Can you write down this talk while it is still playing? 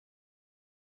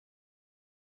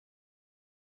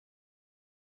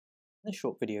In this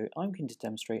short video, I'm going to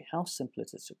demonstrate how simple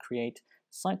it is to create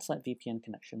site-to-site VPN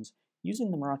connections using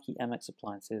the Meraki MX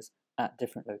appliances at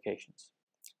different locations.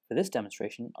 For this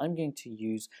demonstration, I'm going to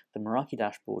use the Meraki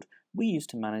dashboard we use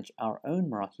to manage our own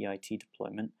Meraki IT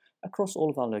deployment across all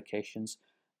of our locations,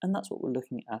 and that's what we're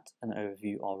looking at an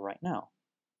overview of right now.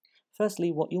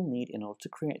 Firstly, what you'll need in order to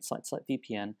create site-to-site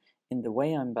VPN in the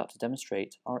way I'm about to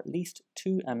demonstrate are at least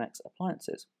 2 MX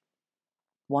appliances,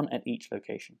 one at each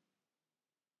location.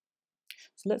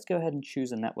 So let's go ahead and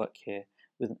choose a network here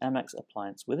with an MX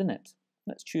appliance within it.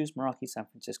 Let's choose Meraki San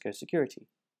Francisco Security.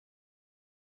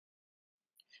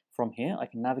 From here, I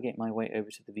can navigate my way over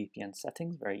to the VPN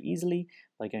settings very easily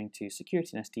by going to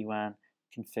Security and SD-WAN,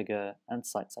 Configure, and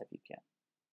Site-to-Site VPN.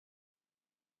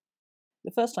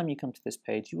 The first time you come to this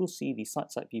page, you will see the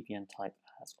Site-to-Site VPN type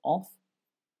as off.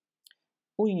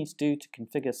 All you need to do to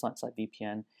configure Site-to-Site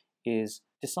VPN is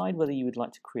decide whether you would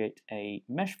like to create a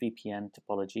mesh VPN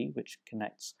topology which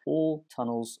connects all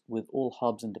tunnels with all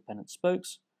hubs and dependent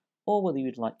spokes, or whether you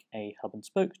would like a hub and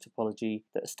spoke topology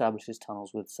that establishes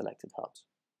tunnels with selected hubs.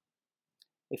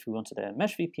 If we wanted a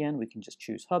mesh VPN, we can just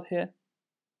choose hub here,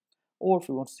 or if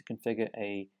we wanted to configure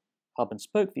a hub and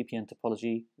spoke VPN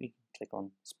topology, we can click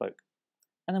on spoke.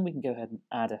 And then we can go ahead and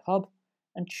add a hub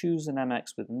and choose an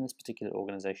MX within this particular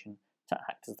organization to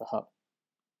act as the hub.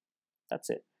 That's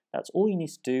it. That's all you need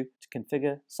to do to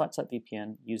configure site-to-site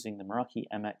VPN using the Meraki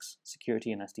MX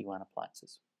security and SD-WAN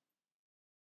appliances.